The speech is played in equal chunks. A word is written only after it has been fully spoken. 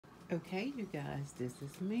Okay, you guys, this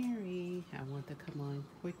is Mary. I want to come on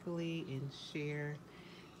quickly and share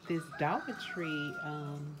this Dollar Tree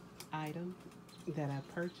item that I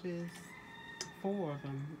purchased. Four of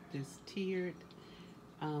them, this tiered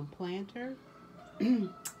planter,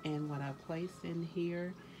 and what I placed in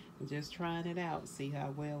here. I'm just trying it out, see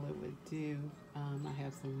how well it would do. I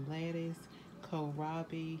have some lettuce,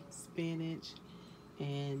 kohlrabi, spinach,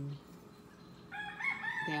 and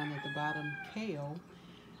down at the bottom, kale.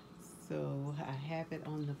 So I have it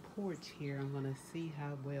on the porch here. I'm going to see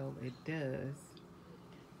how well it does.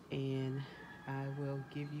 And I will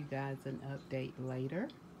give you guys an update later.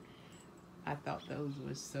 I thought those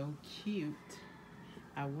were so cute.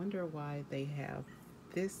 I wonder why they have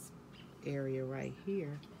this area right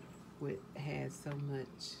here with has so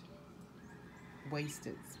much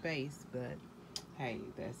wasted space, but hey,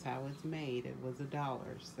 that's how it's made. It was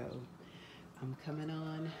 $1, so I'm coming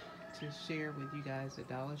on to share with you guys. The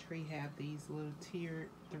Dollar Tree have these little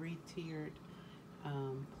three-tiered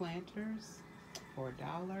planters for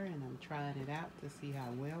 $1, and I'm trying it out to see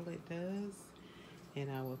how well it does, and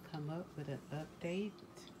I will come up with an update.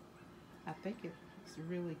 I think it's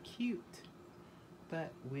really cute,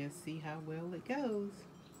 but we'll see how well it goes.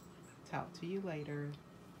 Talk to you later.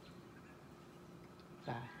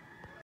 Bye.